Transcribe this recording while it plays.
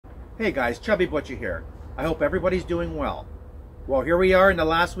Hey guys, Chubby Butcher here. I hope everybody's doing well. Well, here we are in the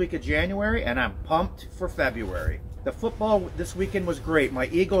last week of January, and I'm pumped for February. The football this weekend was great. My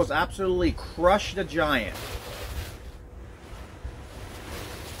Eagles absolutely crushed the Giants.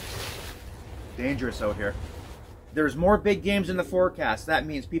 Dangerous out here. There's more big games in the forecast. That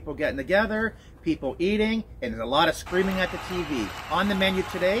means people getting together, people eating, and there's a lot of screaming at the TV. On the menu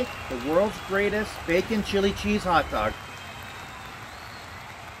today, the world's greatest bacon chili cheese hot dog.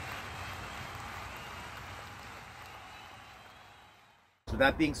 So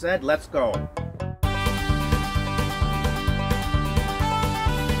that being said, let's go.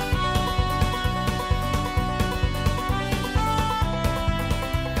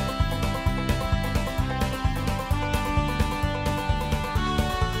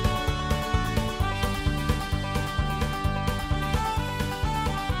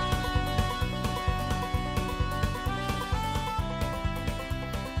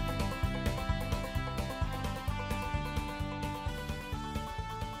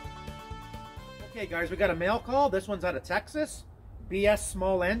 Okay guys, we got a mail call. This one's out of Texas. BS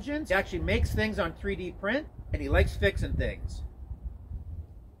Small Engines. He actually makes things on 3D print, and he likes fixing things.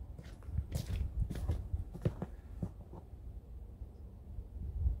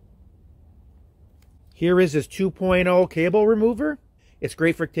 Here is his 2.0 cable remover. It's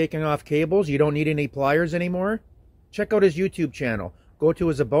great for taking off cables. You don't need any pliers anymore. Check out his YouTube channel. Go to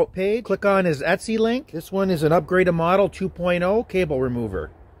his About page. Click on his Etsy link. This one is an upgraded model 2.0 cable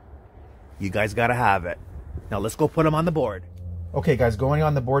remover. You guys gotta have it. Now let's go put them on the board. Okay guys, going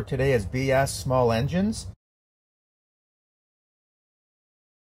on the board today is BS Small Engines.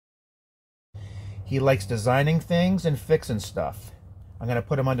 He likes designing things and fixing stuff. I'm gonna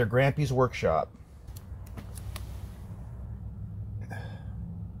put him under Grampy's workshop.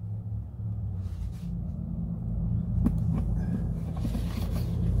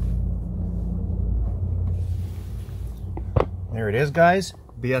 There it is, guys.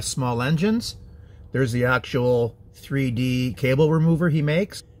 BS Small Engines. There's the actual 3D cable remover he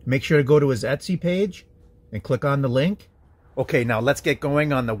makes. Make sure to go to his Etsy page and click on the link. Okay, now let's get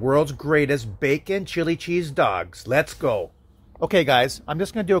going on the world's greatest bacon chili cheese dogs. Let's go. Okay guys, I'm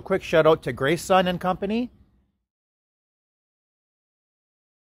just going to do a quick shout out to Grace Son and Company.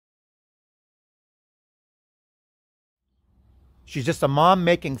 She's just a mom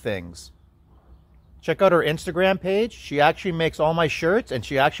making things. Check out her Instagram page. She actually makes all my shirts, and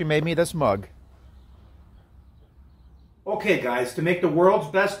she actually made me this mug. Okay guys, to make the world's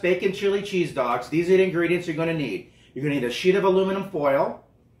best bacon chili cheese dogs, these are the ingredients you're going to need. You're going to need a sheet of aluminum foil,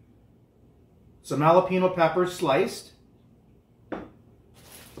 some jalapeno peppers sliced,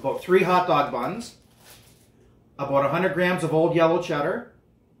 about 3 hot dog buns, about 100 grams of old yellow cheddar,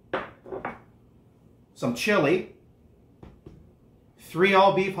 some chili, 3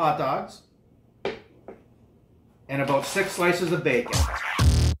 all beef hot dogs, and about 6 slices of bacon.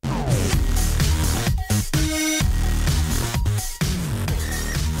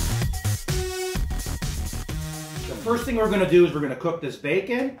 The first thing we're going to do is we're going to cook this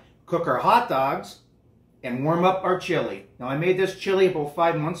bacon, cook our hot dogs, and warm up our chili. Now I made this chili about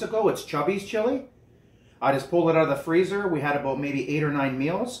 5 months ago. It's Chubby's chili. I just pulled it out of the freezer. We had about maybe 8 or 9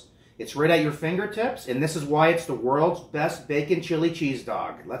 meals. It's right at your fingertips, and this is why it's the world's best bacon chili cheese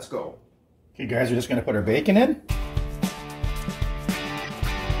dog. Let's go. Okay guys, we're just going to put our bacon in.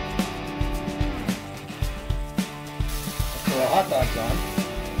 Let's put our hot dogs on.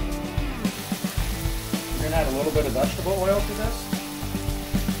 We're going to add a little bit of vegetable oil to this.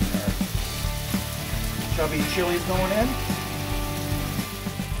 Our chubby chili's going in.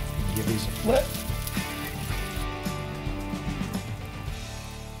 Give these a flip.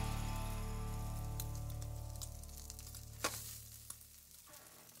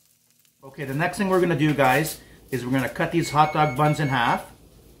 Okay, the next thing we're going to do, guys, is we're going to cut these hot dog buns in half.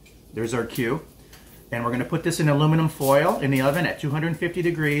 There's our cue. And we're going to put this in aluminum foil in the oven at 250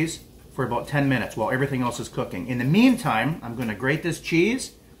 degrees for about 10 minutes while everything else is cooking. In the meantime, I'm going to grate this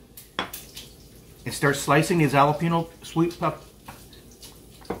cheese and start slicing these jalapeno sweet peppers.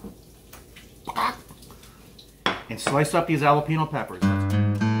 And slice up these jalapeno peppers.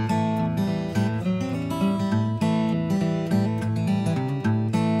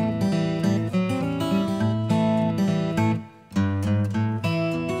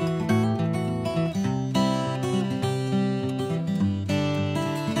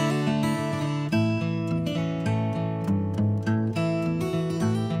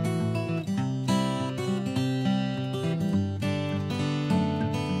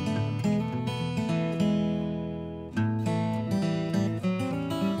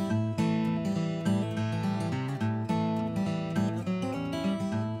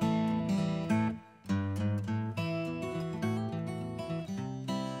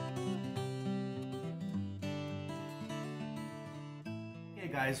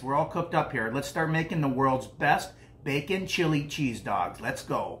 Guys, we're all cooked up here. Let's start making the world's best bacon chili cheese dogs. Let's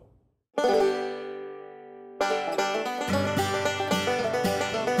go.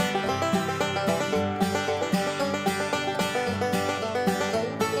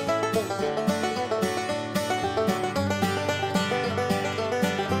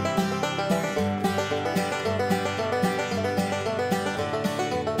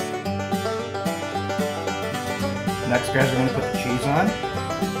 Next, guys, we're going to put the cheese on.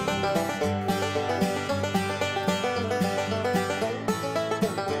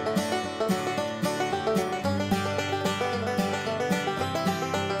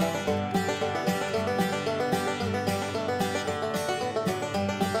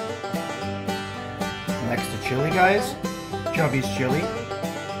 Next to chili, guys. Chubby's chili.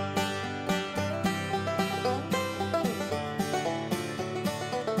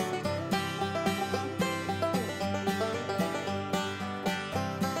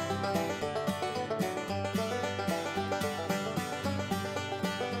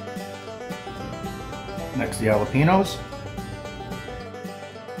 Next, the jalapenos.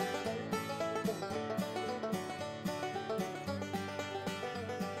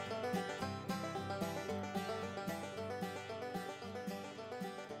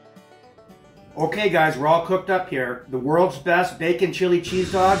 Okay guys, we're all cooked up here. The world's best bacon chili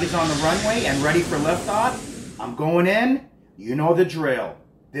cheese dog is on the runway and ready for liftoff. I'm going in. You know the drill.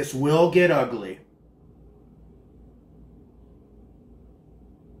 This will get ugly.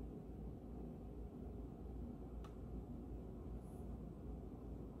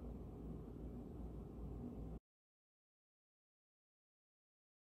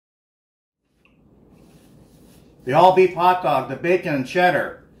 The all-beef hot dog, the bacon and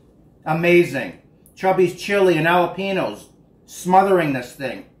cheddar. Amazing. Chubby's chili and jalapenos. Smothering this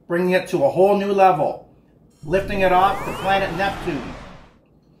thing. Bringing it to a whole new level. Lifting it off the planet Neptune.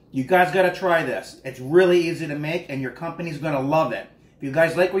 You guys got to try this. It's really easy to make and your company's going to love it. If you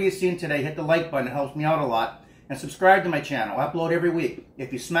guys like what you've seen today, hit the like button. It helps me out a lot. And subscribe to my channel. I upload every week.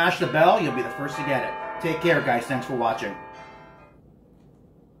 If you smash the bell, you'll be the first to get it. Take care, guys. Thanks for watching.